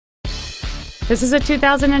This is a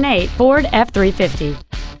 2008 Ford F-350.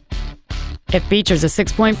 It features a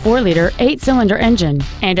 6.4-liter 8-cylinder engine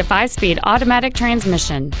and a 5-speed automatic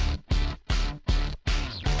transmission.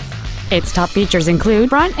 Its top features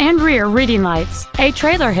include front and rear reading lights, a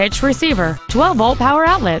trailer hitch receiver, 12-volt power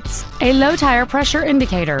outlets, a low tire pressure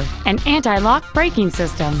indicator, an anti-lock braking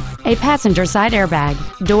system, a passenger side airbag,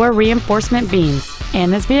 door reinforcement beams,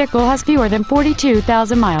 and this vehicle has fewer than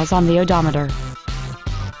 42,000 miles on the odometer.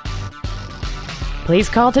 Please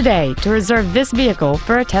call today to reserve this vehicle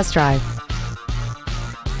for a test drive.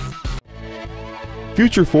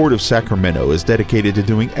 Future Ford of Sacramento is dedicated to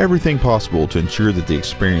doing everything possible to ensure that the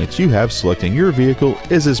experience you have selecting your vehicle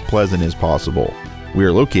is as pleasant as possible. We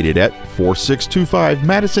are located at 4625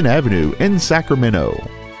 Madison Avenue in Sacramento.